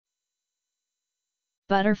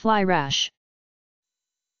Butterfly rash.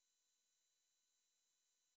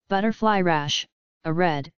 Butterfly rash, a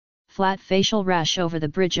red, flat facial rash over the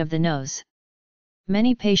bridge of the nose.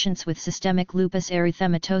 Many patients with systemic lupus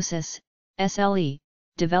erythematosus, SLE,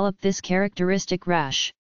 develop this characteristic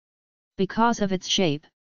rash. Because of its shape,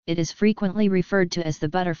 it is frequently referred to as the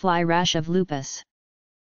butterfly rash of lupus.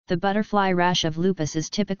 The butterfly rash of lupus is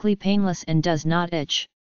typically painless and does not itch.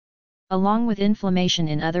 Along with inflammation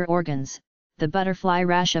in other organs, the butterfly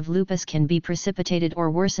rash of lupus can be precipitated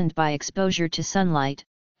or worsened by exposure to sunlight,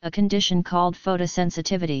 a condition called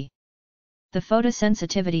photosensitivity. The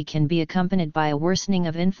photosensitivity can be accompanied by a worsening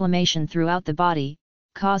of inflammation throughout the body,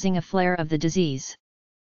 causing a flare of the disease.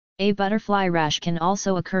 A butterfly rash can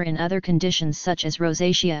also occur in other conditions such as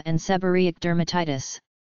rosacea and seborrheic dermatitis.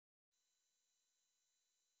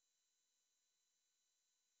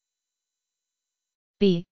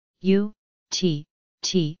 B U T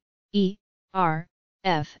T E R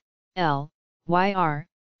F L Y R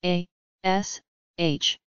A S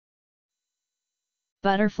H.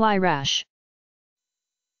 Butterfly rash.